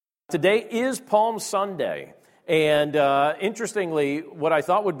Today is Palm Sunday, and interestingly, what I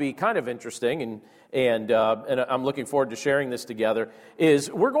thought would be kind of interesting, and I'm looking forward to sharing this together, is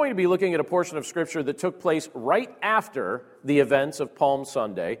we're going to be looking at a portion of Scripture that took place right after the events of Palm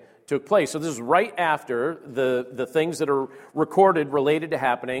Sunday took place. So this is right after the things that are recorded related to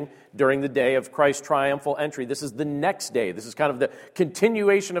happening during the day of Christ's triumphal entry. This is the next day. This is kind of the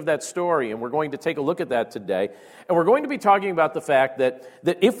continuation of that story, and we're going to take a look at that today. And we're going to be talking about the fact that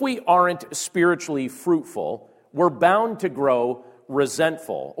if we aren't spiritually fruitful, we're bound to grow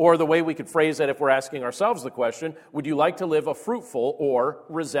resentful. Or the way we could phrase that if we're asking ourselves the question, would you like to live a fruitful or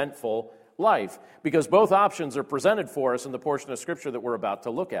resentful life? Because both options are presented for us in the portion of Scripture that we're about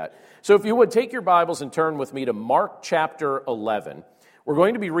to look at. So if you would, take your Bibles and turn with me to Mark chapter 11. We're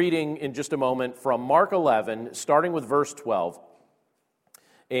going to be reading in just a moment from Mark 11, starting with verse 12.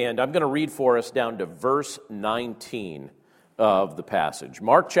 And I'm going to read for us down to verse 19 of the passage.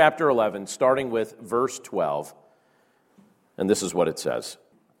 Mark chapter 11, starting with verse 12. And this is what it says.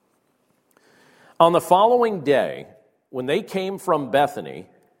 On the following day, when they came from Bethany,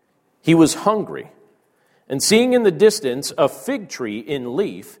 he was hungry, and seeing in the distance a fig tree in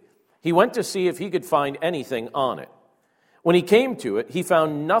leaf, he went to see if he could find anything on it. When he came to it, he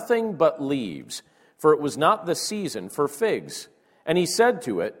found nothing but leaves, for it was not the season for figs. And he said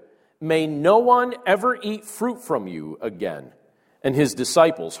to it, "May no one ever eat fruit from you again." And his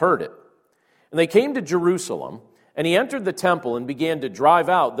disciples heard it. And they came to Jerusalem, and he entered the temple and began to drive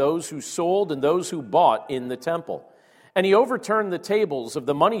out those who sold and those who bought in the temple. And he overturned the tables of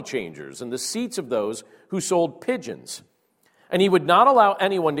the money changers and the seats of those who sold pigeons. And he would not allow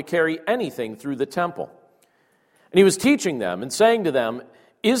anyone to carry anything through the temple. And he was teaching them and saying to them,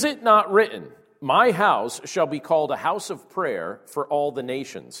 "Is it not written, 'My house shall be called a house of prayer for all the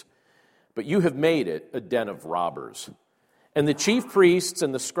nations'? But you have made it a den of robbers." And the chief priests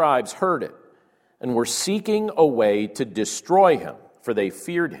and the scribes heard it and were seeking a way to destroy him, for they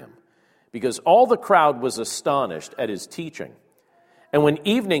feared him, because all the crowd was astonished at his teaching. And when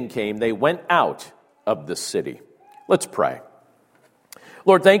evening came, they went out of the city. Let's pray.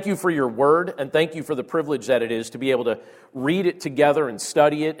 Lord, thank you for your word, and thank you for the privilege that it is to be able to read it together and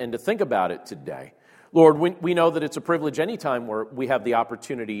study it and to think about it today. Lord, we know that it's a privilege anytime where we have the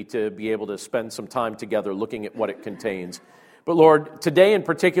opportunity to be able to spend some time together looking at what it contains. But Lord, today in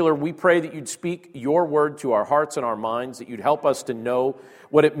particular, we pray that you'd speak your word to our hearts and our minds, that you'd help us to know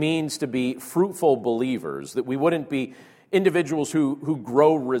what it means to be fruitful believers, that we wouldn't be individuals who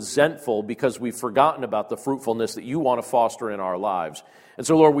grow resentful because we've forgotten about the fruitfulness that you want to foster in our lives. And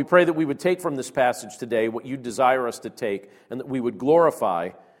so, Lord, we pray that we would take from this passage today what you desire us to take, and that we would glorify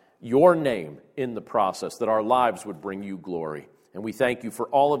your name in the process, that our lives would bring you glory. And we thank you for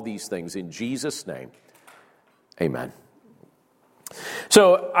all of these things in Jesus' name. Amen.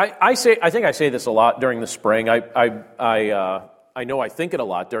 So I think I say this a lot during the spring. I know I think it a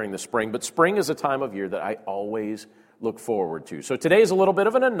lot during the spring, but spring is a time of year that I always look forward to. So today is a little bit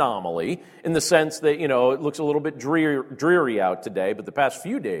of an anomaly in the sense that, it looks a little bit dreary out today, but the past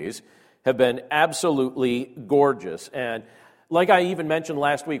few days have been absolutely gorgeous. And like I even mentioned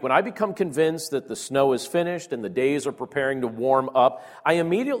last week, when I become convinced that the snow is finished and the days are preparing to warm up, I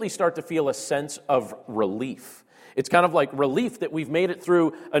immediately start to feel a sense of relief. It's kind of like relief that we've made it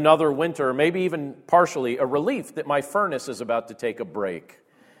through another winter, maybe even partially a relief that my furnace is about to take a break.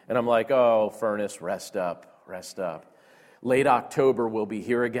 And I'm like, oh, furnace, rest up, rest up. Late October will be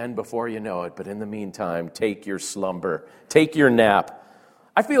here again before you know it, but in the meantime, take your slumber, take your nap.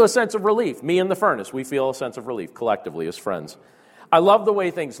 I feel a sense of relief. Me and the furnace, we feel a sense of relief collectively as friends. I love the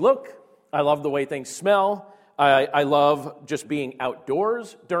way things look. I love the way things smell. I love just being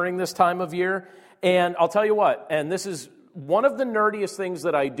outdoors during this time of year. And I'll tell you what, and this is one of the nerdiest things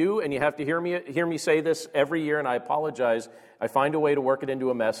that I do, and you have to hear me say this every year, and I apologize. I find a way to work it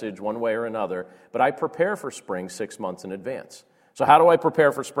into a message one way or another, but I prepare for spring 6 months in advance. So how do I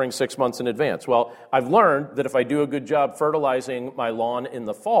prepare for spring 6 months in advance? Well, I've learned that if I do a good job fertilizing my lawn in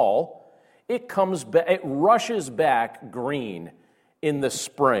the fall, it rushes back green in the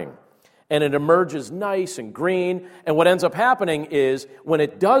spring. And it emerges nice and green. And what ends up happening is when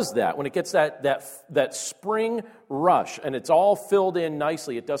it does that, when it gets that spring rush and it's all filled in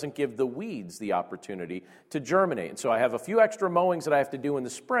nicely, it doesn't give the weeds the opportunity to germinate. And so I have a few extra mowings that I have to do in the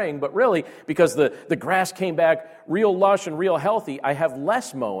spring, but really, because the grass came back real lush and real healthy, I have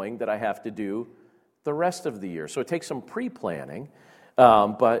less mowing that I have to do the rest of the year. So it takes some pre-planning,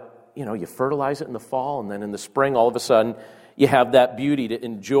 but you fertilize it in the fall, and then in the spring, all of a sudden, you have that beauty to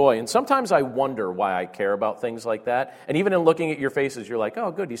enjoy. And sometimes I wonder why I care about things like that. And even in looking at your faces, you're like,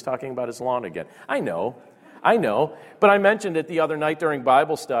 oh, good, he's talking about his lawn again. I know. I know. But I mentioned it the other night during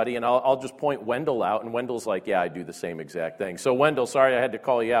Bible study, and I'll just point Wendell out, and Wendell's like, yeah, I do the same exact thing. So Wendell, sorry I had to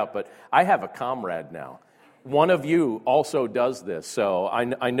call you out, but I have a comrade now. One of you also does this, so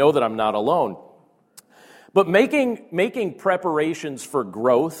I know that I'm not alone. But making preparations for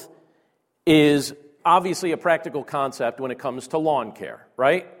growth is obviously a practical concept when it comes to lawn care,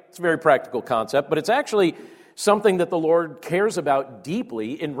 right? It's a very practical concept, but it's actually something that the Lord cares about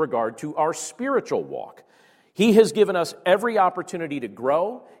deeply in regard to our spiritual walk. He has given us every opportunity to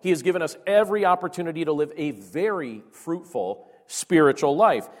grow. He has given us every opportunity to live a very fruitful spiritual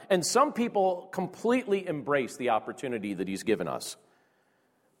life. And some people completely embrace the opportunity that He's given us.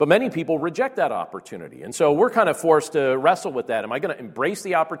 But many people reject that opportunity. And so we're kind of forced to wrestle with that. Am I going to embrace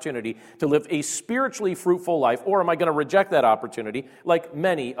the opportunity to live a spiritually fruitful life, or am I going to reject that opportunity like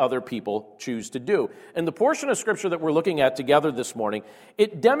many other people choose to do? And the portion of Scripture that we're looking at together this morning,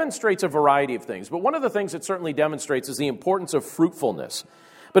 it demonstrates a variety of things. But one of the things it certainly demonstrates is the importance of fruitfulness.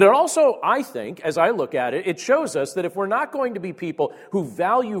 But it also, I think, as I look at it, it shows us that if we're not going to be people who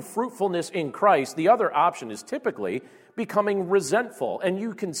value fruitfulness in Christ, the other option is typically becoming resentful. And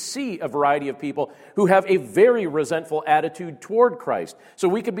you can see a variety of people who have a very resentful attitude toward Christ. So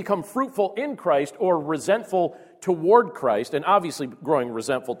we could become fruitful in Christ or resentful toward Christ. And obviously, growing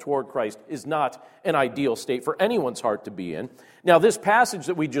resentful toward Christ is not an ideal state for anyone's heart to be in. Now, this passage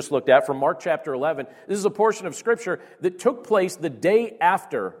that we just looked at from Mark chapter 11, this is a portion of Scripture that took place the day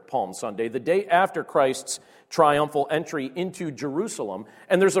after Palm Sunday, the day after Christ's triumphal entry into Jerusalem.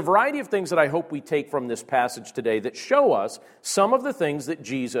 And there's a variety of things that I hope we take from this passage today that show us some of the things that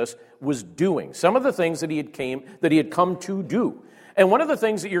Jesus was doing, some of the things that he had come to do. And one of the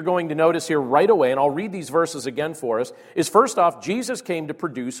things that you're going to notice here right away, and I'll read these verses again for us, is first off, Jesus came to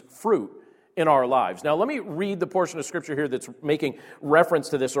produce fruit in our lives. Now, let me read the portion of Scripture here that's making reference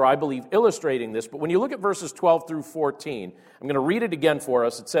to this, or I believe illustrating this. But when you look at verses 12 through 14, I'm going to read it again for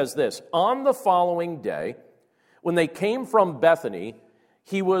us. It says this: On the following day, when they came from Bethany,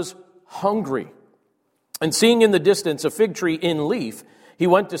 he was hungry. And seeing in the distance a fig tree in leaf, he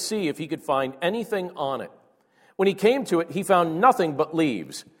went to see if he could find anything on it. When he came to it, he found nothing but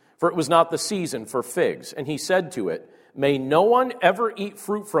leaves, for it was not the season for figs. And he said to it, "May no one ever eat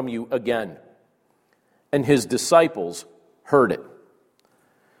fruit from you again." And his disciples heard it.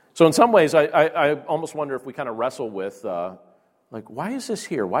 So in some ways, I almost wonder if we kind of wrestle with, why is this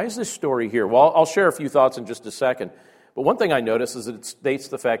here? Why is this story here? Well, I'll share a few thoughts in just a second. But one thing I notice is that it states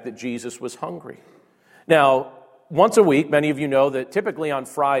the fact that Jesus was hungry. Now, once a week, many of you know that typically on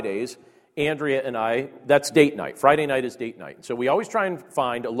Fridays, Andrea and I, that's date night. Friday night is date night. So we always try and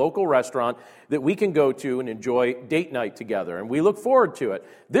find a local restaurant that we can go to and enjoy date night together. And we look forward to it.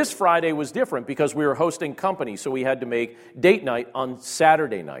 This Friday was different because we were hosting company, so we had to make date night on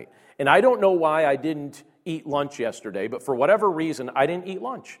Saturday night. And I don't know why I didn't eat lunch yesterday, but for whatever reason, I didn't eat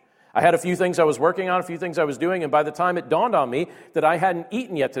lunch. I had a few things I was working on, a few things I was doing, and by the time it dawned on me that I hadn't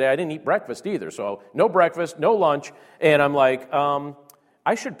eaten yet today, I didn't eat breakfast either. So no breakfast, no lunch, and I'm like,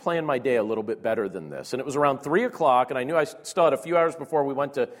 I should plan my day a little bit better than this. And it was around 3 o'clock, and I knew I still had a few hours before we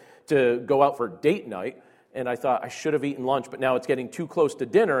went to go out for date night, and I thought I should have eaten lunch, but now it's getting too close to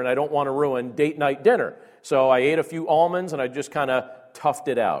dinner, and I don't want to ruin date night dinner. So I ate a few almonds, and I just kind of toughed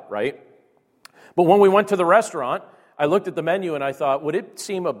it out, right? But when we went to the restaurant, I looked at the menu, and I thought, would it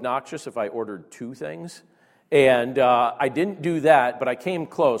seem obnoxious if I ordered 2 things? And I didn't do that, but I came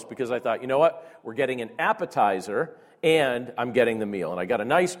close because I thought, you know what? We're getting an appetizer, and I'm getting the meal. And I got a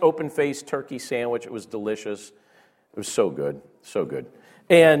nice open-faced turkey sandwich. It was delicious. It was so good, so good.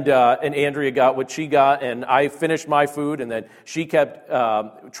 And Andrea got what she got, and I finished my food, and then she kept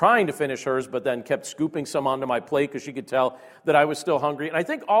trying to finish hers, but then kept scooping some onto my plate because she could tell that I was still hungry. And I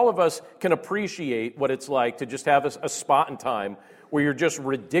think all of us can appreciate what it's like to just have a spot in time where you're just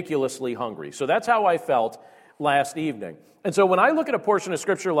ridiculously hungry. So that's how I felt last evening. And so when I look at a portion of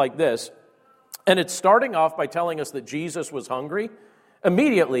Scripture like this, and it's starting off by telling us that Jesus was hungry,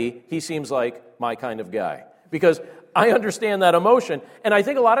 immediately he seems like my kind of guy. Because I understand that emotion. And I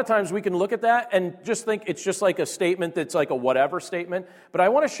think a lot of times we can look at that and just think it's just like a statement that's like a whatever statement. But I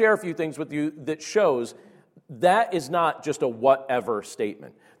want to share a few things with you that shows that is not just a whatever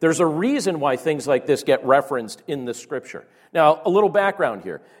statement. There's a reason why things like this get referenced in the Scripture. Now, a little background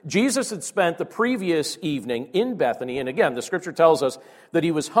here. Jesus had spent the previous evening in Bethany, and again, the Scripture tells us that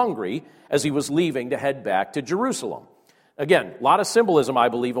he was hungry as he was leaving to head back to Jerusalem. Again, a lot of symbolism, I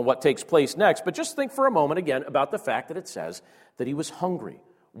believe, in what takes place next, but just think for a moment again about the fact that it says that he was hungry.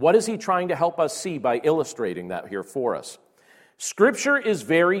 What is he trying to help us see by illustrating that here for us? Scripture is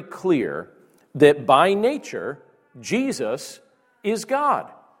very clear that by nature, Jesus is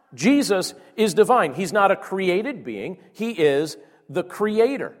God. Jesus is divine. He's not a created being. He is the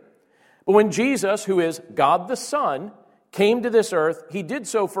creator. But when Jesus, who is God the Son, came to this earth, he did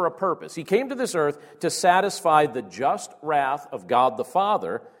so for a purpose. He came to this earth to satisfy the just wrath of God the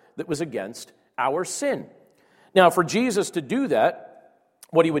Father that was against our sin. Now, for Jesus to do that,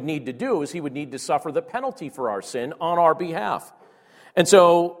 what he would need to do is he would need to suffer the penalty for our sin on our behalf. And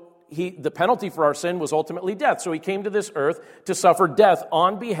so the penalty for our sin was ultimately death. So he came to this earth to suffer death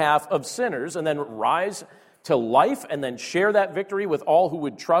on behalf of sinners and then rise to life and then share that victory with all who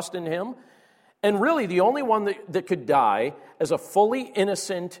would trust in him. And really, the only one that could die as a fully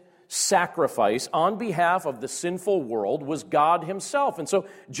innocent sacrifice on behalf of the sinful world was God himself. And so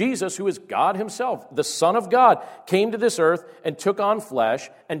Jesus, who is God himself, the Son of God, came to this earth and took on flesh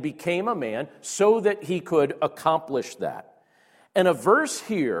and became a man so that he could accomplish that. And a verse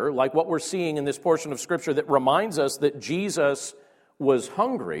here, like what we're seeing in this portion of Scripture that reminds us that Jesus was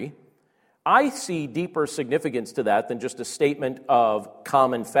hungry, I see deeper significance to that than just a statement of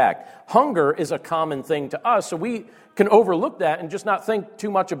common fact. Hunger is a common thing to us, so we can overlook that and just not think too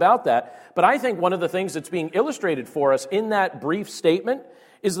much about that. But I think one of the things that's being illustrated for us in that brief statement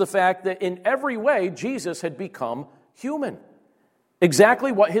is the fact that in every way, Jesus had become human.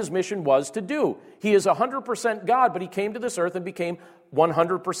 Exactly what his mission was to do. He is 100% God, but he came to this earth and became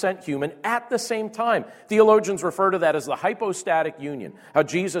 100% human at the same time. Theologians refer to that as the hypostatic union, how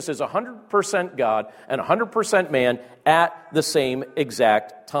Jesus is 100% God and 100% man at the same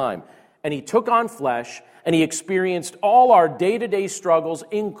exact time. And he took on flesh, and he experienced all our day-to-day struggles,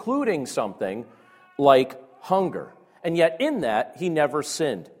 including something like hunger. And yet in that, he never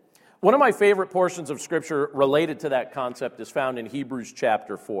sinned. One of my favorite portions of Scripture related to that concept is found in Hebrews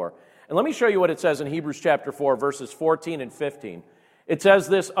chapter 4. And let me show you what it says in Hebrews chapter 4, verses 14 and 15. It says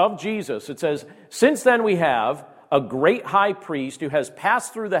this of Jesus. It says, "Since then we have a great high priest who has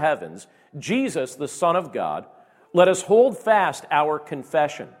passed through the heavens, Jesus, the Son of God. Let us hold fast our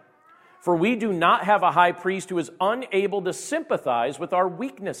confession. For we do not have a high priest who is unable to sympathize with our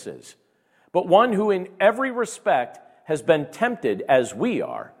weaknesses, but one who in every respect has been tempted as we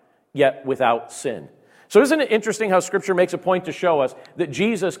are, yet without sin." So isn't it interesting how Scripture makes a point to show us that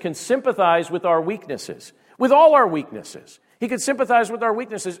Jesus can sympathize with our weaknesses, with all our weaknesses. He can sympathize with our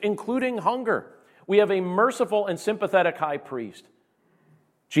weaknesses, including hunger. We have a merciful and sympathetic high priest,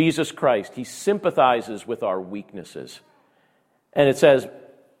 Jesus Christ. He sympathizes with our weaknesses. And it says,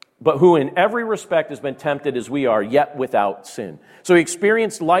 but who in every respect has been tempted as we are, yet without sin. So he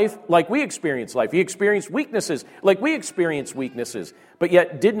experienced life like we experience life. He experienced weaknesses like we experience weaknesses, but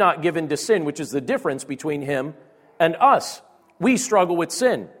yet did not give in to sin, which is the difference between him and us. We struggle with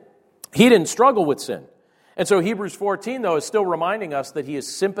sin. He didn't struggle with sin. And so Hebrews 14, though, is still reminding us that he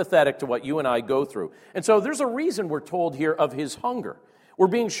is sympathetic to what you and I go through. And so there's a reason we're told here of his hunger. We're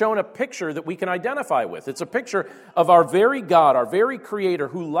being shown a picture that we can identify with. It's a picture of our very God, our very Creator,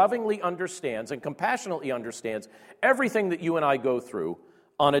 who lovingly understands and compassionately understands everything that you and I go through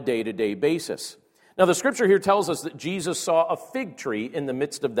on a day-to-day basis. Now, the Scripture here tells us that Jesus saw a fig tree in the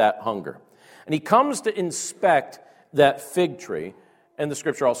midst of that hunger. And he comes to inspect that fig tree. And the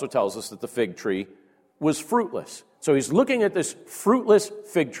Scripture also tells us that the fig tree was fruitless. So he's looking at this fruitless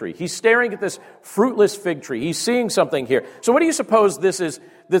fig tree. He's staring at this fruitless fig tree. He's seeing something here. So what do you suppose this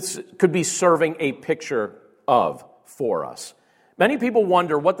could be serving a picture of for us? Many people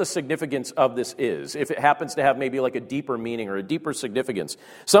wonder what the significance of this is, if it happens to have maybe like a deeper meaning or a deeper significance.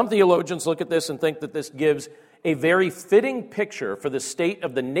 Some theologians look at this and think that this gives a very fitting picture for the state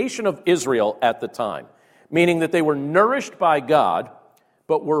of the nation of Israel at the time, meaning that they were nourished by God,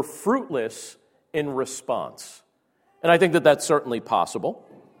 but were fruitless in response. And I think that that's certainly possible,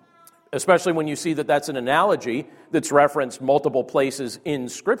 especially when you see that that's an analogy that's referenced multiple places in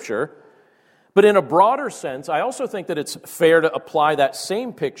Scripture. But in a broader sense, I also think that it's fair to apply that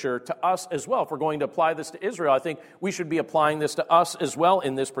same picture to us as well. If we're going to apply this to Israel, I think we should be applying this to us as well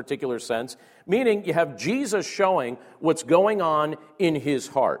in this particular sense, meaning you have Jesus showing what's going on in his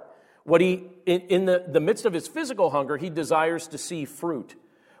heart. In the midst of his physical hunger, he desires to see fruit.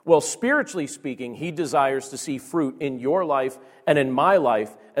 Well, spiritually speaking, he desires to see fruit in your life and in my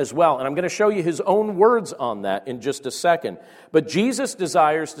life as well. And I'm going to show you his own words on that in just a second. But Jesus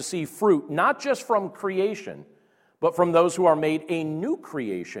desires to see fruit, not just from creation, but from those who are made a new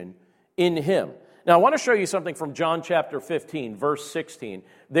creation in him. Now, I want to show you something from John chapter 15, verse 16.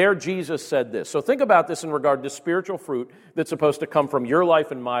 There, Jesus said this. So think about this in regard to spiritual fruit that's supposed to come from your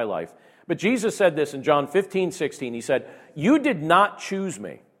life and my life. But Jesus said this in John 15, 16. He said, "You did not choose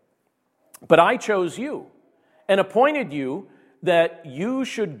me, but I chose you and appointed you that you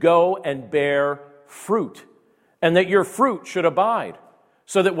should go and bear fruit, and that your fruit should abide,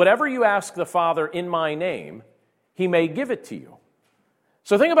 so that whatever you ask the Father in my name, he may give it to you.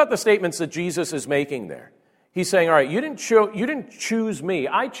 So think about the statements that Jesus is making there. He's saying, all right, you didn't choose me.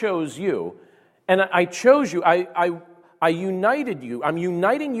 I chose you. And I chose you. I united you. I'm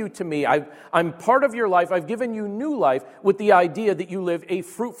uniting you to me. I'm part of your life. I've given you new life with the idea that you live a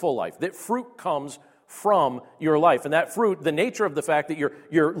fruitful life, that fruit comes from your life. And that fruit, the nature of the fact that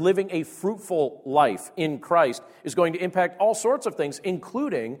you're living a fruitful life in Christ is going to impact all sorts of things,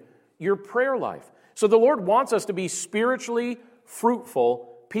 including your prayer life. So the Lord wants us to be spiritually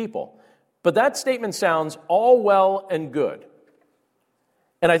fruitful people. But that statement sounds all well and good.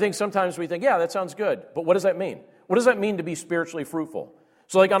 And I think sometimes we think, yeah, that sounds good. But what does that mean? What does that mean to be spiritually fruitful?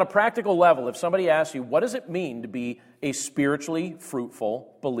 So like on a practical level, if somebody asks you, what does it mean to be a spiritually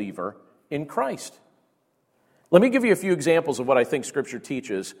fruitful believer in Christ? Let me give you a few examples of what I think Scripture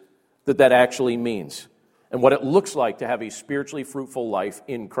teaches that actually means and what it looks like to have a spiritually fruitful life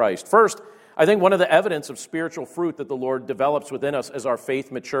in Christ. First, I think one of the evidence of spiritual fruit that the Lord develops within us as our faith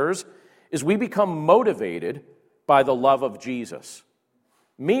matures is we become motivated by the love of Jesus.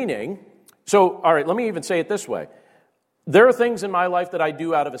 Meaning, all right, let me even say it this way. There are things in my life that I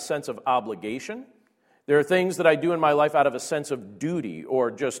do out of a sense of obligation. There are things that I do in my life out of a sense of duty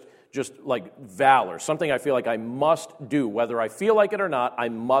or just like valor, something I feel like I must do. Whether I feel like it or not, I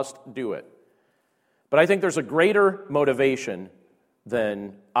must do it. But I think there's a greater motivation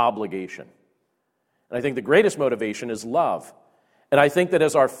than obligation. And I think the greatest motivation is love. And I think that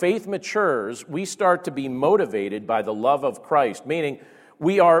as our faith matures, we start to be motivated by the love of Christ, meaning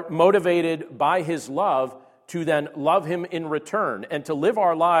we are motivated by his love to then love him in return and to live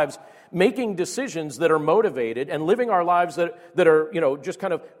our lives making decisions that are motivated and living our lives that are, just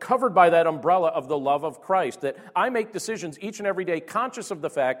kind of covered by that umbrella of the love of Christ. That I make decisions each and every day conscious of the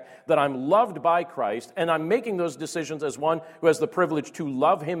fact that I'm loved by Christ, and I'm making those decisions as one who has the privilege to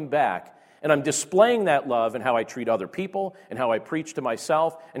love him back. And I'm displaying that love in how I treat other people and how I preach to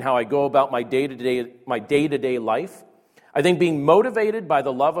myself and how I go about my day-to-day life. I think being motivated by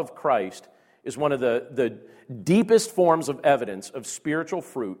the love of Christ is one of the deepest forms of evidence of spiritual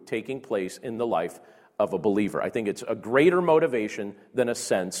fruit taking place in the life of a believer. I think it's a greater motivation than a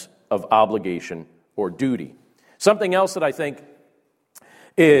sense of obligation or duty. Something else that I think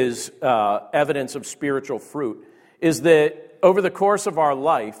is evidence of spiritual fruit is that over the course of our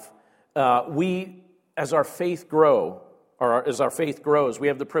life, as our faith grows, we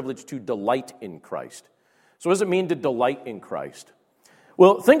have the privilege to delight in Christ. So what does it mean to delight in Christ?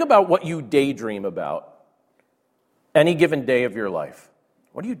 Well, think about what you daydream about any given day of your life.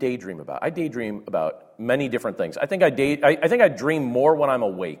 What do you daydream about? I daydream about many different things. I think I dream more when I'm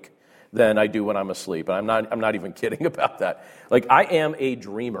awake than I do when I'm asleep. And I'm not even kidding about that. Like, I am a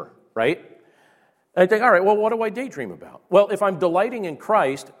dreamer, right? And I think, all right, well, what do I daydream about? Well, if I'm delighting in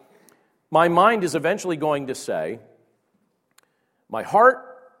Christ, my mind is eventually going to say, my heart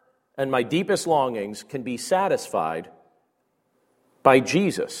and my deepest longings can be satisfied by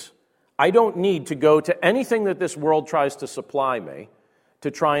Jesus. I don't need to go to anything that this world tries to supply me to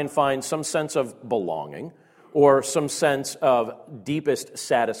try and find some sense of belonging or some sense of deepest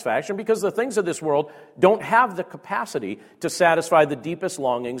satisfaction, because the things of this world don't have the capacity to satisfy the deepest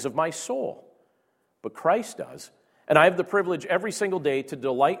longings of my soul. But Christ does. And I have the privilege every single day to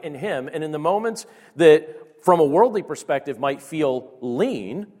delight in him. And in the moments that, from a worldly perspective, might feel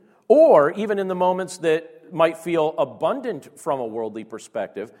lean, or even in the moments that might feel abundant from a worldly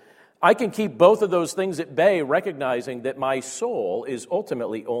perspective, I can keep both of those things at bay, recognizing that my soul is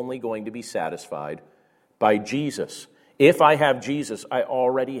ultimately only going to be satisfied by Jesus. If I have Jesus, I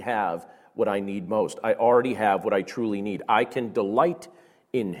already have what I need most. I already have what I truly need. I can delight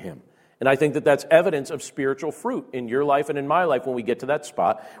in him. And I think that that's evidence of spiritual fruit in your life and in my life when we get to that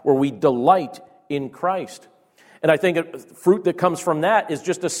spot where we delight in Christ. And I think fruit that comes from that is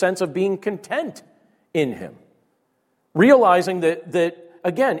just a sense of being content in him. Realizing that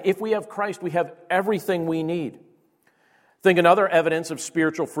again, if we have Christ, we have everything we need. I think another evidence of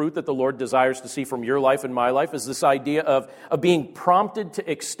spiritual fruit that the Lord desires to see from your life and my life is this idea of being prompted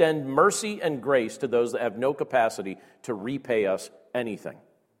to extend mercy and grace to those that have no capacity to repay us anything.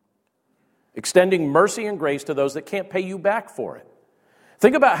 Extending mercy and grace to those that can't pay you back for it.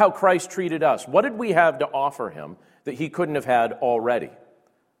 Think about how Christ treated us. What did we have to offer him that he couldn't have had already?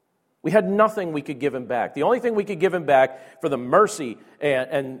 We had nothing we could give him back. The only thing we could give him back for the mercy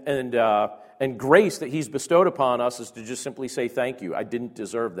and grace that he's bestowed upon us is to just simply say thank you. I didn't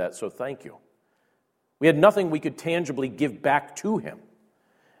deserve that, so thank you. We had nothing we could tangibly give back to him.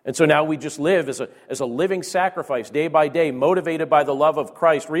 And so now we just live as a living sacrifice day by day, motivated by the love of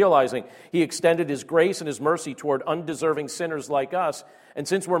Christ, realizing He extended His grace and His mercy toward undeserving sinners like us. And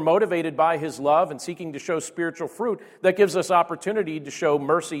since we're motivated by His love and seeking to show spiritual fruit, that gives us opportunity to show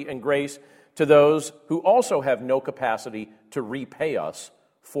mercy and grace to those who also have no capacity to repay us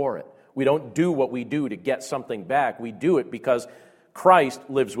for it. We don't do what we do to get something back. We do it because Christ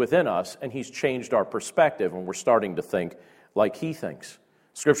lives within us and He's changed our perspective and we're starting to think like He thinks.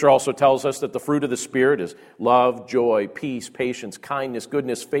 Scripture also tells us that the fruit of the Spirit is love, joy, peace, patience, kindness,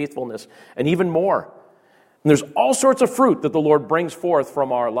 goodness, faithfulness, and even more. And there's all sorts of fruit that the Lord brings forth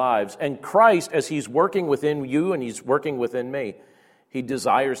from our lives. And Christ, as He's working within you and He's working within me, He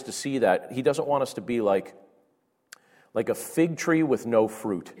desires to see that. He doesn't want us to be like a fig tree with no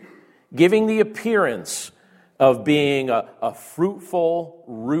fruit, giving the appearance of being a fruitful,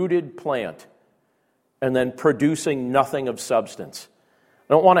 rooted plant and then producing nothing of substance.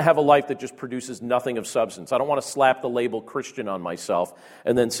 I don't want to have a life that just produces nothing of substance. I don't want to slap the label Christian on myself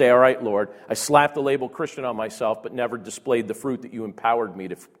and then say, all right, Lord, I slapped the label Christian on myself but never displayed the fruit that you empowered me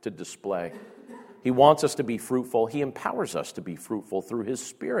to display. He wants us to be fruitful. He empowers us to be fruitful through His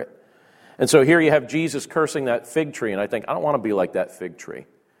Spirit. And so here you have Jesus cursing that fig tree, and I think, I don't want to be like that fig tree.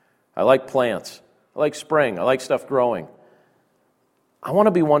 I like plants. I like spring. I like stuff growing. I want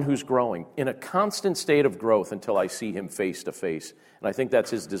to be one who's growing in a constant state of growth until I see Him face to face. And I think that's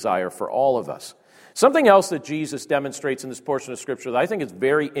His desire for all of us. Something else that Jesus demonstrates in this portion of Scripture that I think is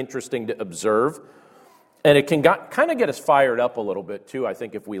very interesting to observe, and it can kind of get us fired up a little bit too, I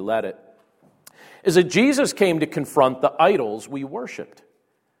think, if we let it, is that Jesus came to confront the idols we worshiped.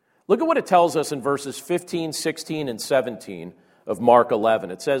 Look at what it tells us in verses 15, 16, and 17 of Mark 11.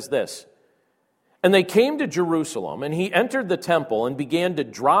 It says this, "And they came to Jerusalem, and He entered the temple and began to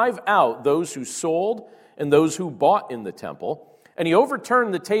drive out those who sold and those who bought in the temple. And He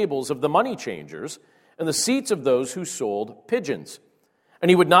overturned the tables of the money changers and the seats of those who sold pigeons. And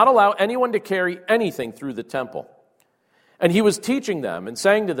He would not allow anyone to carry anything through the temple. And He was teaching them and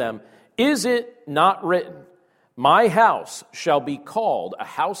saying to them, 'Is it not written, my house shall be called a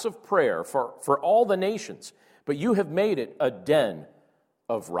house of prayer for all the nations, but you have made it a den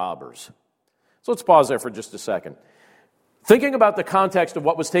of robbers.'" So let's pause there for just a second. Thinking about the context of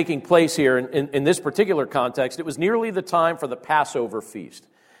what was taking place here in this particular context, it was nearly the time for the Passover feast.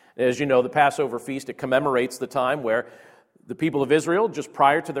 As you know, the Passover feast, it commemorates the time where the people of Israel, just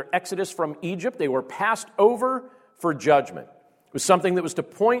prior to their exodus from Egypt, they were passed over for judgment. It was something that was to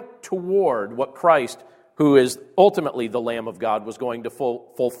point toward what Christ, who is ultimately the Lamb of God, was going to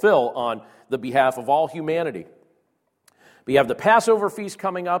fulfill on the behalf of all humanity. But you have the Passover feast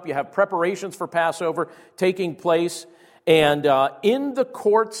coming up. You have preparations for Passover taking place. And in the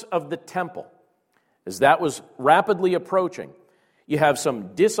courts of the temple, as that was rapidly approaching, you have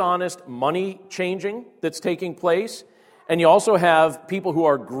some dishonest money changing that's taking place. And you also have people who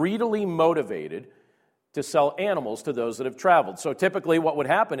are greedily motivated to sell animals to those that have traveled. So typically what would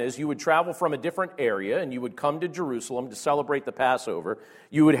happen is you would travel from a different area and you would come to Jerusalem to celebrate the Passover.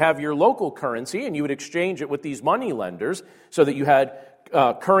 You would have your local currency and you would exchange it with these money lenders so that you had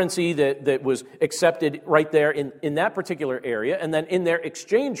currency that was accepted right there in that particular area. And then in their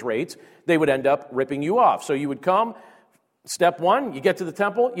exchange rates, they would end up ripping you off. So you would come, step one, you get to the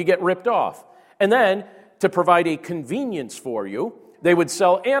temple, you get ripped off. And then to provide a convenience for you, they would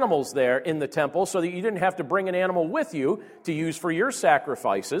sell animals there in the temple so that you didn't have to bring an animal with you to use for your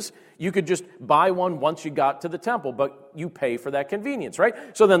sacrifices. You could just buy one once you got to the temple, but you pay for that convenience, right?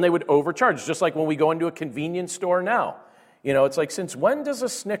 So then they would overcharge, just like when we go into a convenience store now. You know, it's like, since when does a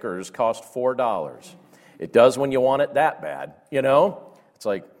Snickers cost $4? It does when you want it that bad, you know? It's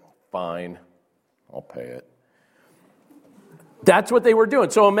like, fine, I'll pay it. That's what they were doing.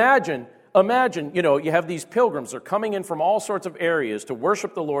 So imagine, you know, you have these pilgrims. They're coming in from all sorts of areas to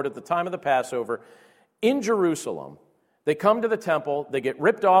worship the Lord at the time of the Passover in Jerusalem. They come to the temple, they get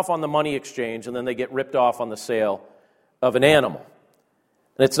ripped off on the money exchange, and then they get ripped off on the sale of an animal.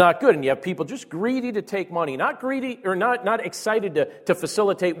 And it's not good. And you have people just greedy to take money, not greedy or not excited to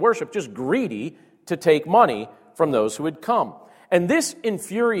facilitate worship, just greedy to take money from those who had come. And this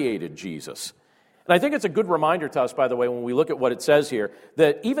infuriated Jesus. And I think it's a good reminder to us, by the way, when we look at what it says here,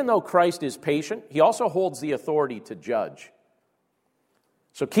 that even though Christ is patient, He also holds the authority to judge.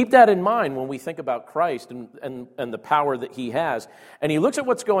 So keep that in mind when we think about Christ and the power that He has. And He looks at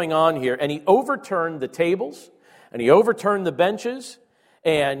what's going on here, and He overturned the tables, and He overturned the benches.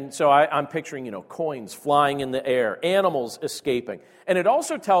 And so I'm picturing, you know, coins flying in the air, animals escaping. And it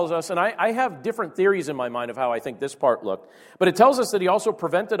also tells us, and I have different theories in my mind of how I think this part looked, but it tells us that He also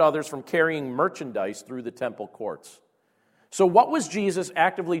prevented others from carrying merchandise through the temple courts. So what was Jesus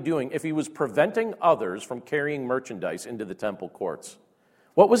actively doing if he was preventing others from carrying merchandise into the temple courts?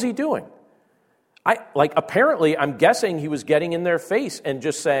 What was he doing? Apparently, I'm guessing he was getting in their face and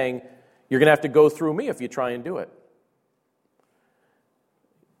just saying, you're going to have to go through me if you try and do it.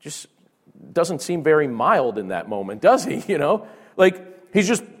 Just doesn't seem very mild in that moment, does he? He's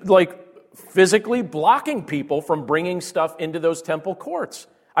just physically blocking people from bringing stuff into those temple courts.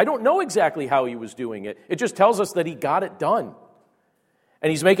 I don't know exactly how he was doing it. It just tells us that he got it done. And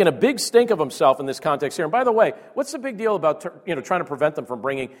he's making a big stink of himself in this context here. And by the way, what's the big deal about trying to prevent them from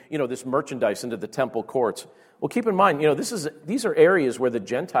bringing this merchandise into the temple courts? Well, keep in mind, these are areas where the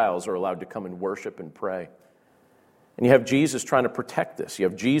Gentiles are allowed to come and worship and pray. And you have Jesus trying to protect this. You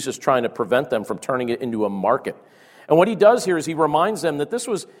have Jesus trying to prevent them from turning it into a market. And what he does here is he reminds them that this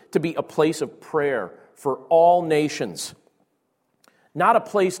was to be a place of prayer for all nations, not a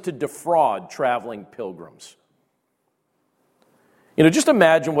place to defraud traveling pilgrims. Just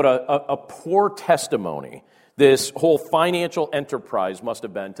imagine what a poor testimony this whole financial enterprise must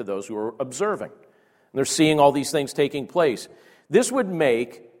have been to those who are observing. And they're seeing all these things taking place. This would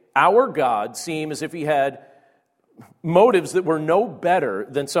make our God seem as if he had motives that were no better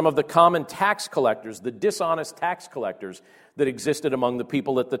than some of the common tax collectors, the dishonest tax collectors that existed among the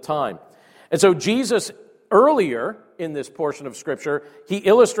people at the time. And so Jesus, earlier in this portion of Scripture, he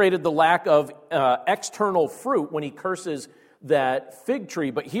illustrated the lack of external fruit when he curses that fig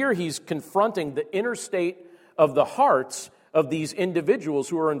tree, but here he's confronting the inner state of the hearts of these individuals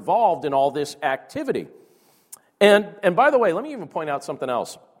who are involved in all this activity. And by the way, let me even point out something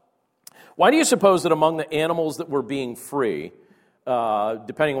else. Why do you suppose that among the animals that were being free,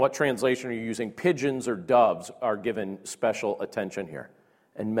 depending on what translation you're using, pigeons or doves are given special attention here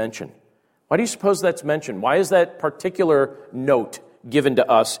and mention? Why do you suppose that's mentioned? Why is that particular note given to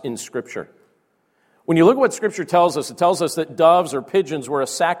us in Scripture? When you look at what Scripture tells us, it tells us that doves or pigeons were a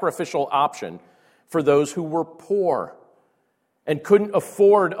sacrificial option for those who were poor and couldn't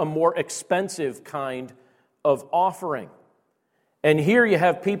afford a more expensive kind of offering. And here you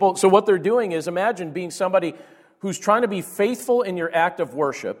have people, so what they're doing is, imagine being somebody who's trying to be faithful in your act of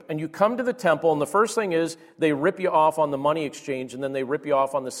worship, and you come to the temple, and the first thing is they rip you off on the money exchange, and then they rip you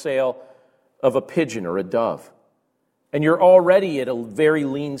off on the sale of a pigeon or a dove. And you're already at a very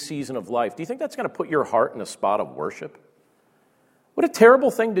lean season of life. Do you think that's going to put your heart in a spot of worship? What a terrible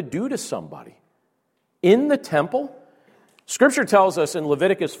thing to do to somebody. In the temple, Scripture tells us in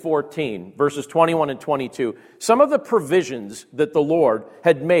Leviticus 14, verses 21 and 22, some of the provisions that the Lord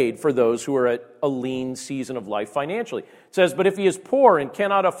had made for those who are at a lean season of life financially. It says, "But if he is poor and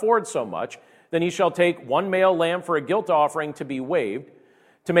cannot afford so much, then he shall take one male lamb for a guilt offering to be waived,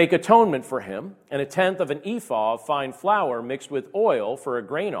 to make atonement for him, and 1/10 of an ephah of fine flour mixed with oil for a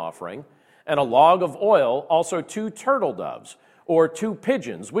grain offering, and a log of oil, also 2 turtle doves, or 2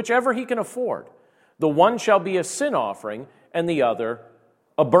 pigeons, whichever he can afford. The one shall be a sin offering, and the other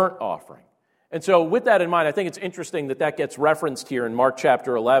a burnt offering." And so with that in mind, I think it's interesting that gets referenced here in Mark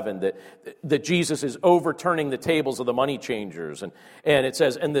chapter 11, that Jesus is overturning the tables of the money changers. And it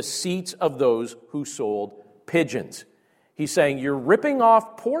says, "and the seats of those who sold pigeons." He's saying, you're ripping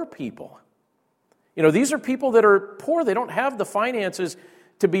off poor people. These are people that are poor. They don't have the finances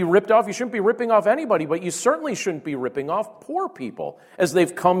to be ripped off. You shouldn't be ripping off anybody, but you certainly shouldn't be ripping off poor people as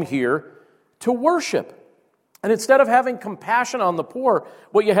they've come here to worship. And instead of having compassion on the poor,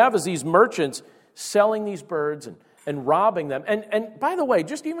 what you have is these merchants selling these birds and robbing them. And by the way,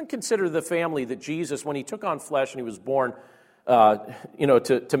 just even consider the family that Jesus, when he took on flesh and he was born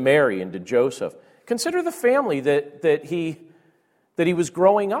to Mary and to Joseph, consider the family that he was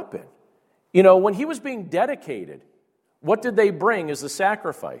growing up in. When he was being dedicated, what did they bring as the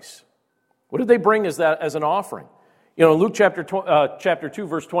sacrifice? What did they bring as an offering? In Luke chapter 2,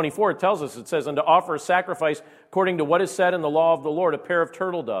 verse 24, it says, "And to offer a sacrifice according to what is said in the law of the Lord, a pair of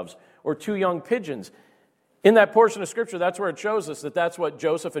turtle doves or 2 young pigeons." In that portion of Scripture, that's where it shows us that's what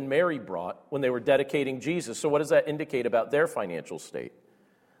Joseph and Mary brought when they were dedicating Jesus. So what does that indicate about their financial state?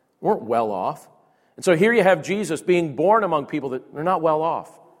 They weren't well off. And so here you have Jesus being born among people that are not well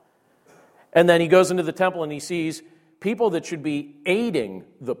off. And then he goes into the temple and he sees people that should be aiding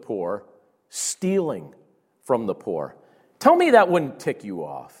the poor, stealing from the poor. Tell me that wouldn't tick you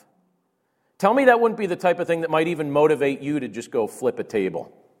off. Tell me that wouldn't be the type of thing that might even motivate you to just go flip a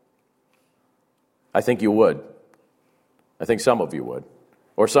table. I think you would. I think some of you would.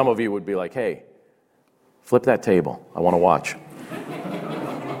 Or some of you would be like, "Hey, flip that table. I want to watch."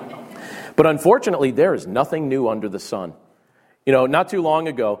 But unfortunately, there is nothing new under the sun. Not too long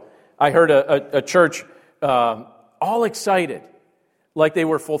ago, I heard a church all excited, like they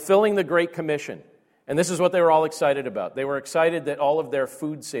were fulfilling the Great Commission. And this is what they were all excited about. They were excited that all of their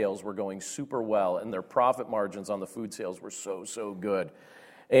food sales were going super well, and their profit margins on the food sales were so good.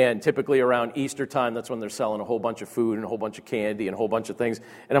 And typically around Easter time, that's when they're selling a whole bunch of food and a whole bunch of candy and a whole bunch of things.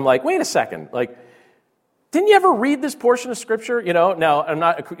 And I'm like, wait a second, didn't you ever read this portion of Scripture? Now, I'm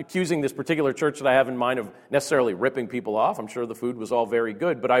not accusing this particular church that I have in mind of necessarily ripping people off. I'm sure the food was all very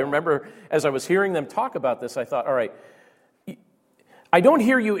good. But I remember as I was hearing them talk about this, I thought, all right, I don't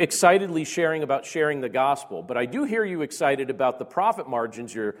hear you excitedly sharing the gospel, but I do hear you excited about the profit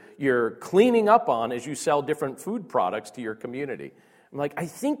margins you're cleaning up on as you sell different food products to your community. I'm like, I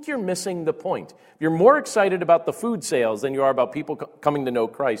think you're missing the point. If you're more excited about the food sales than you are about people coming to know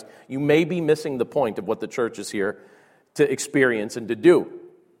Christ, you may be missing the point of what the church is here to experience and to do.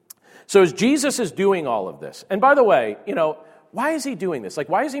 So as Jesus is doing all of this, and by the way, why is he doing this?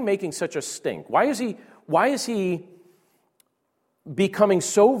 Why is he making such a stink? Why is he becoming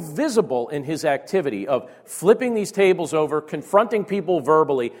so visible in his activity of flipping these tables over, confronting people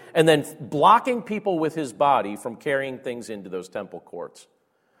verbally, and then blocking people with his body from carrying things into those temple courts?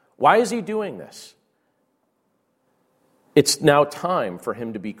 Why is he doing this? It's now time for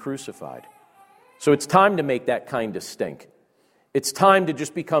him to be crucified. So it's time to make that kind of stink. It's time to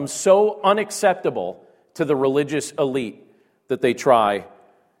just become so unacceptable to the religious elite that they try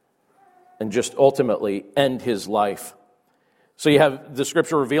and just ultimately end his life. So you have the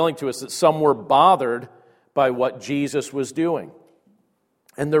Scripture revealing to us that some were bothered by what Jesus was doing.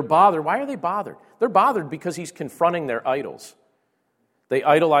 And they're bothered. Why are they bothered? They're bothered because he's confronting their idols. They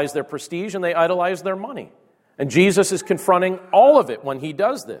idolize their prestige and they idolize their money. And Jesus is confronting all of it when he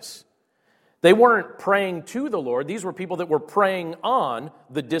does this. They weren't praying to the Lord. These were people that were preying on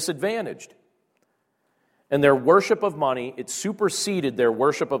the disadvantaged. And their worship of money, it superseded their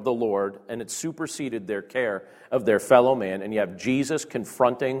worship of the Lord, and it superseded their care of their fellow man. And you have Jesus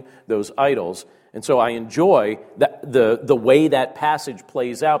confronting those idols. And so I enjoy the way that passage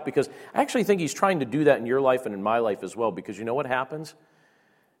plays out, because I actually think he's trying to do that in your life and in my life as well, because you know what happens?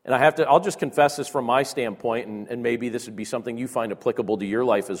 And I'll just confess this from my standpoint, and maybe this would be something you find applicable to your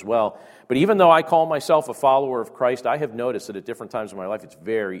life as well. But even though I call myself a follower of Christ, I have noticed that at different times in my life, it's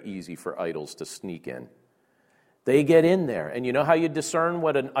very easy for idols to sneak in. They get in there. And you know how you discern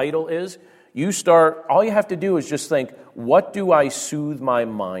what an idol is? All you have to do is just think, what do I soothe my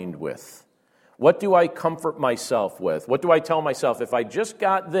mind with? What do I comfort myself with? What do I tell myself? If I just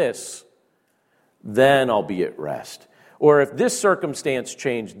got this, then I'll be at rest. Or if this circumstance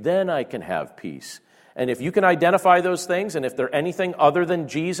changed, then I can have peace. And if you can identify those things, and if they're anything other than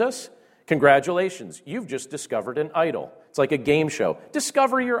Jesus, congratulations, you've just discovered an idol. It's like a game show.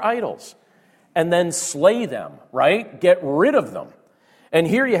 Discover your idols. And then slay them, right? Get rid of them. And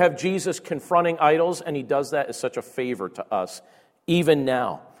here you have Jesus confronting idols, and he does that as such a favor to us, even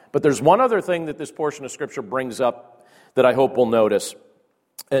now. But there's one other thing that this portion of Scripture brings up that I hope we'll notice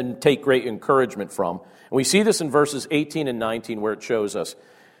and take great encouragement from. And we see this in verses 18 and 19, where it shows us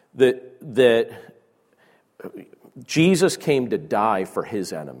that Jesus came to die for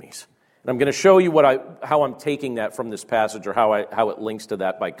his enemies. And I'm going to show you how I'm taking that from this passage, or how it links to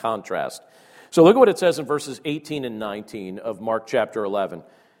that by contrast. So look at what it says in verses 18 and 19 of Mark chapter 11,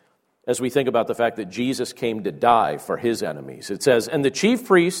 as we think about the fact that Jesus came to die for his enemies. It says, "And the chief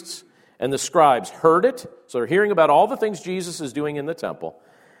priests and the scribes heard it." So they're hearing about all the things Jesus is doing in the temple.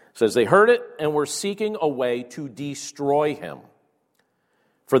 It says, "They heard it and were seeking a way to destroy him.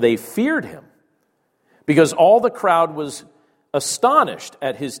 For they feared him, because all the crowd was astonished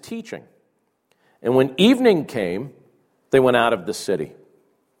at his teaching. And when evening came, they went out of the city."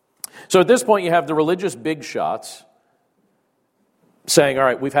 So at this point, you have the religious big shots saying, all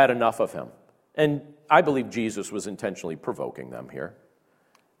right, we've had enough of him. And I believe Jesus was intentionally provoking them here.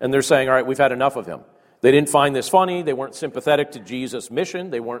 And they're saying, all right, we've had enough of him. They didn't find this funny. They weren't sympathetic to Jesus'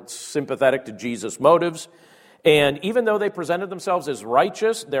 mission. They weren't sympathetic to Jesus' motives. And even though they presented themselves as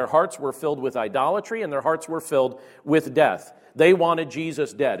righteous, their hearts were filled with idolatry, and their hearts were filled with death. They wanted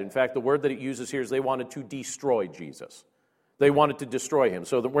Jesus dead. In fact, the word that it uses here is they wanted to destroy Jesus. They wanted to destroy him.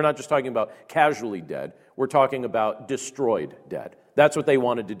 So that we're not just talking about casually dead. We're talking about destroyed dead. That's what they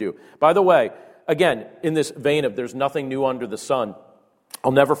wanted to do. By the way, again, in this vein of there's nothing new under the sun,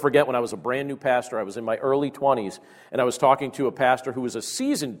 I'll never forget when I was a brand new pastor. I was in my early 20s, and I was talking to a pastor who was a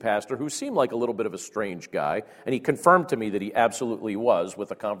seasoned pastor who seemed like a little bit of a strange guy, and he confirmed to me that he absolutely was with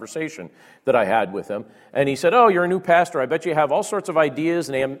a conversation that I had with him. And he said, "Oh, you're a new pastor. I bet you have all sorts of ideas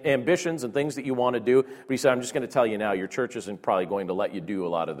and ambitions and things that you want to do." But he said, "I'm just going to tell you now, your church isn't probably going to let you do a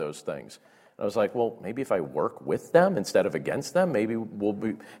lot of those things." I was like, well, maybe if I work with them instead of against them, maybe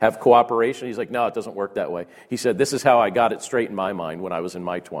have cooperation. He's like, no, it doesn't work that way. He said, this is how I got it straight in my mind when I was in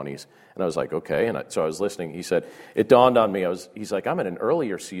my 20s. And I was like, okay. And so I was listening. He said, it dawned on me. He's like, I'm in an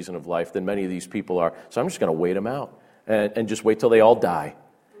earlier season of life than many of these people are, so I'm just going to wait them out and just wait till they all die.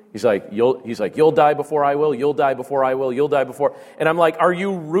 He's like, you'll die before I will, you'll die before I will, you'll die before. And I'm like, are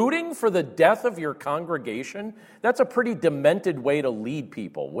you rooting for the death of your congregation? That's a pretty demented way to lead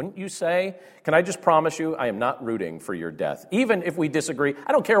people, wouldn't you say? Can I just promise you, I am not rooting for your death. Even if we disagree,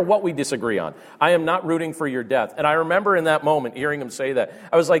 I don't care what we disagree on. I am not rooting for your death. And I remember in that moment hearing him say that.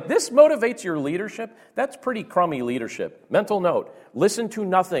 I was like, this motivates your leadership? That's pretty crummy leadership. Mental note, listen to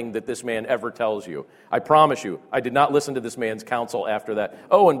nothing that this man ever tells you. I promise you, I did not listen to this man's counsel after that.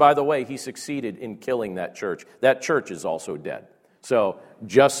 Oh, and by the way, he succeeded in killing that church. That church is also dead. So,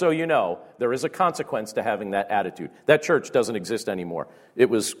 just so you know, there is a consequence to having that attitude. That church doesn't exist anymore. It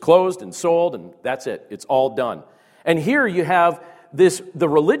was closed and sold, and that's it. It's all done. And here you have the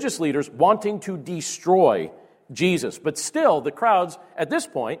religious leaders wanting to destroy Jesus. But still, the crowds, at this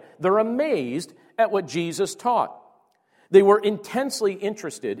point, they're amazed at what Jesus taught. They were intensely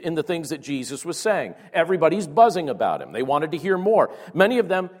interested in the things that Jesus was saying. Everybody's buzzing about him. They wanted to hear more. Many of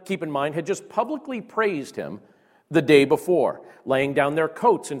them, keep in mind, had just publicly praised him the day before, laying down their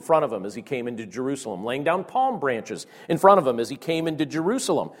coats in front of him as he came into Jerusalem, laying down palm branches in front of him as he came into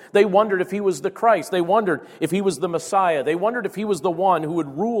Jerusalem. They wondered if he was the Christ. They wondered if he was the Messiah. They wondered if he was the one who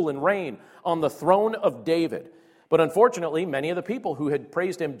would rule and reign on the throne of David. But unfortunately, many of the people who had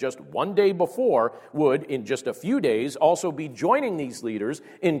praised him just one day before would, in just a few days, also be joining these leaders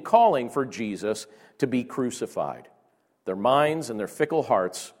in calling for Jesus to be crucified. Their minds and their fickle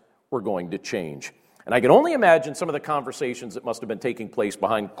hearts were going to change. And I can only imagine some of the conversations that must have been taking place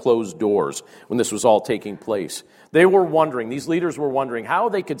behind closed doors when this was all taking place. They were wondering, these leaders were wondering how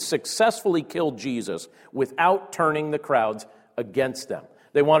they could successfully kill Jesus without turning the crowds against them.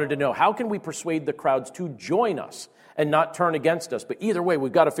 They wanted to know, how can we persuade the crowds to join us and not turn against us? But either way,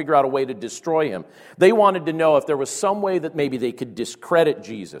 we've got to figure out a way to destroy him. They wanted to know if there was some way that maybe they could discredit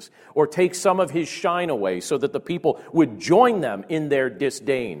Jesus or take some of his shine away so that the people would join them in their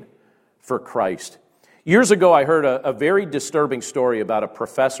disdain for Christ. Years ago, I heard a very disturbing story about a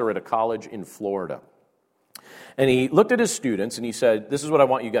professor at a college in Florida. And he looked at his students and he said, this is what I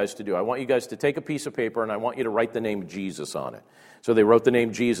want you guys to do. I want you guys to take a piece of paper and I want you to write the name Jesus on it. So they wrote the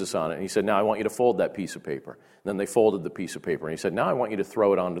name Jesus on it. And he said, now I want you to fold that piece of paper. And then they folded the piece of paper. And he said, now I want you to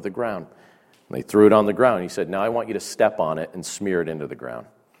throw it onto the ground. And they threw it on the ground. He said, now I want you to step on it and smear it into the ground.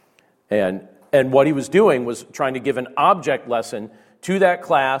 And what he was doing was trying to give an object lesson to that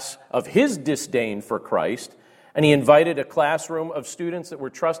class of his disdain for Christ. And he invited a classroom of students that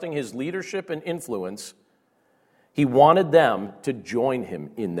were trusting his leadership and influence. He wanted them to join him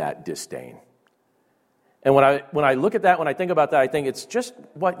in that disdain. And when I look at that, when I think about that, I think it's just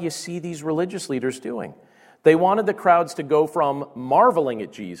what you see these religious leaders doing. They wanted the crowds to go from marveling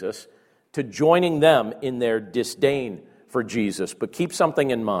at Jesus to joining them in their disdain for Jesus. But keep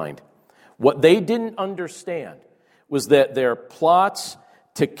something in mind. What they didn't understand was that their plots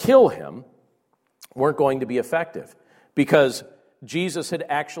to kill him weren't going to be effective because Jesus had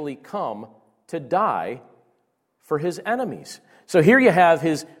actually come to die for his enemies. So here you have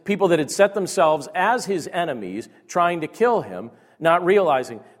his people that had set themselves as his enemies trying to kill him, not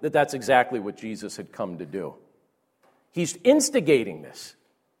realizing that that's exactly what Jesus had come to do. He's instigating this.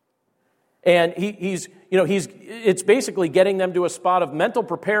 And it's basically getting them to a spot of mental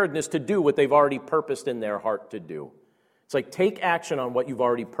preparedness to do what they've already purposed in their heart to do. It's like take action on what you've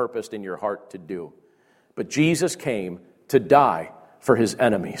already purposed in your heart to do. But Jesus came to die for his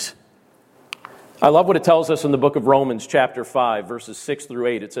enemies. I love what it tells us in the book of Romans chapter 5, verses 6 through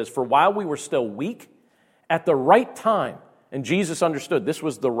 8. It says, for while we were still weak, at the right time, and Jesus understood this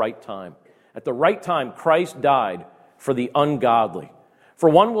was the right time, at the right time Christ died for the ungodly. For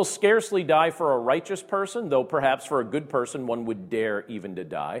one will scarcely die for a righteous person, though perhaps for a good person one would dare even to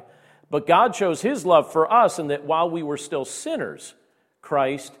die. But God shows his love for us in that while we were still sinners,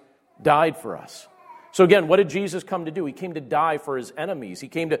 Christ died for us. So again, what did Jesus come to do? He came to die for his enemies. He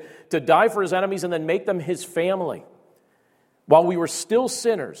came to die for his enemies and then make them his family. While we were still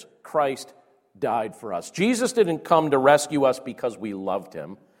sinners, Christ died for us. Jesus didn't come to rescue us because we loved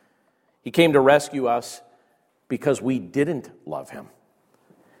him. He came to rescue us because we didn't love him.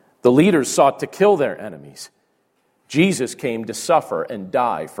 The leaders sought to kill their enemies. Jesus came to suffer and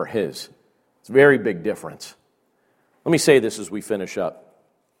die for his. It's a very big difference. Let me say this as we finish up.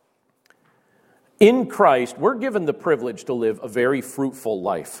 In Christ, we're given the privilege to live a very fruitful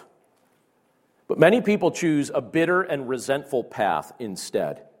life. But many people choose a bitter and resentful path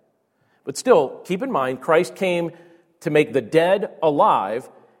instead. But still, keep in mind, Christ came to make the dead alive,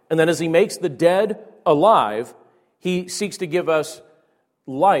 and then as he makes the dead alive, he seeks to give us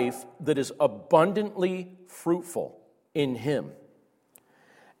life that is abundantly fruitful in him.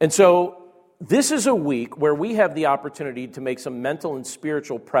 And so this is a week where we have the opportunity to make some mental and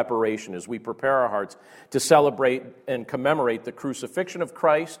spiritual preparation as we prepare our hearts to celebrate and commemorate the crucifixion of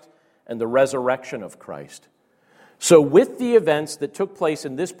Christ and the resurrection of Christ. So with the events that took place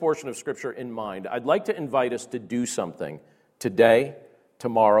in this portion of Scripture in mind, I'd like to invite us to do something today,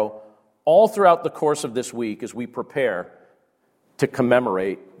 tomorrow, all throughout the course of this week as we prepare to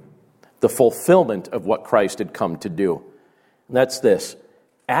commemorate the fulfillment of what Christ had come to do. And that's this.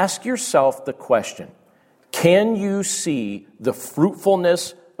 Ask yourself the question, can you see the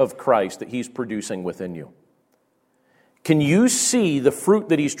fruitfulness of Christ that he's producing within you? Can you see the fruit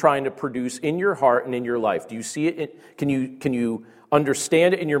that he's trying to produce in your heart and in your life? Do you see it? Can you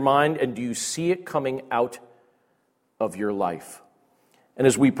understand it in your mind, and do you see it coming out of your life? And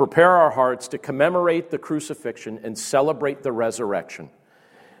as we prepare our hearts to commemorate the crucifixion and celebrate the resurrection,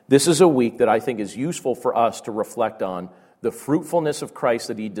 this is a week that I think is useful for us to reflect on the fruitfulness of Christ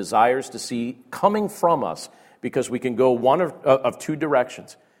that he desires to see coming from us, because we can go one of two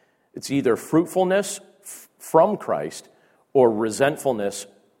directions. It's either fruitfulness from Christ or resentfulness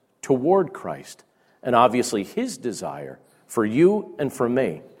toward Christ. And obviously his desire for you and for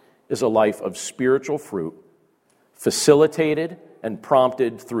me is a life of spiritual fruit, facilitated and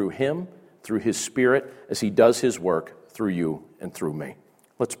prompted through him, through his Spirit, as he does his work through you and through me.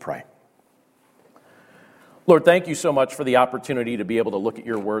 Let's pray. Lord, thank you so much for the opportunity to be able to look at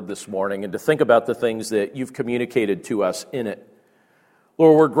your word this morning and to think about the things that you've communicated to us in it.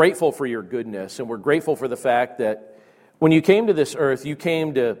 Lord, we're grateful for your goodness, and we're grateful for the fact that when you came to this earth, you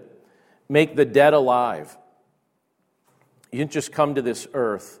came to make the dead alive. You didn't just come to this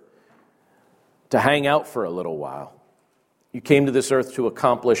earth to hang out for a little while. You came to this earth to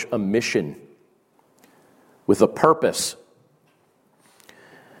accomplish a mission with a purpose.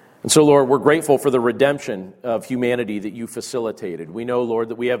 And so, Lord, we're grateful for the redemption of humanity that you facilitated. We know, Lord,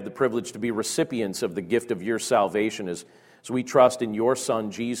 that we have the privilege to be recipients of the gift of your salvation as we trust in your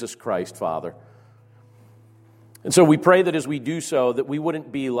Son, Jesus Christ, Father. And so we pray that as we do so, that we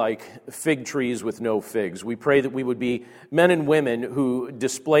wouldn't be like fig trees with no figs. We pray that we would be men and women who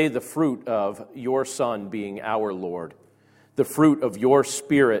display the fruit of your Son being our Lord, the fruit of your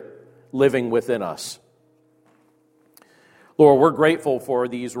Spirit living within us. Lord, we're grateful for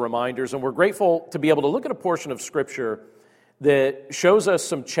these reminders, and we're grateful to be able to look at a portion of Scripture that shows us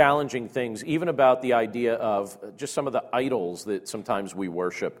some challenging things, even about the idea of just some of the idols that sometimes we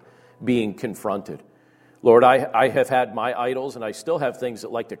worship being confronted. Lord, I have had my idols, and I still have things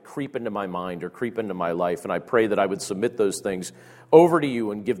that like to creep into my mind or creep into my life, and I pray that I would submit those things over to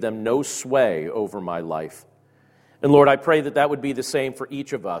you and give them no sway over my life. And Lord, I pray that that would be the same for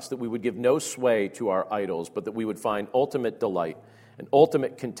each of us, that we would give no sway to our idols, but that we would find ultimate delight and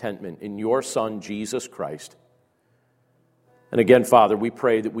ultimate contentment in your Son, Jesus Christ. And again, Father, we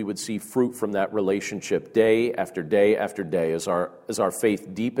pray that we would see fruit from that relationship day after day after day as our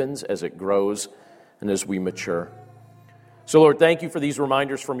faith deepens, as it grows, and as we mature. So, Lord, thank you for these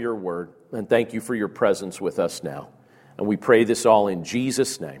reminders from your word, and thank you for your presence with us now. And we pray this all in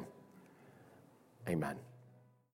Jesus' name. Amen.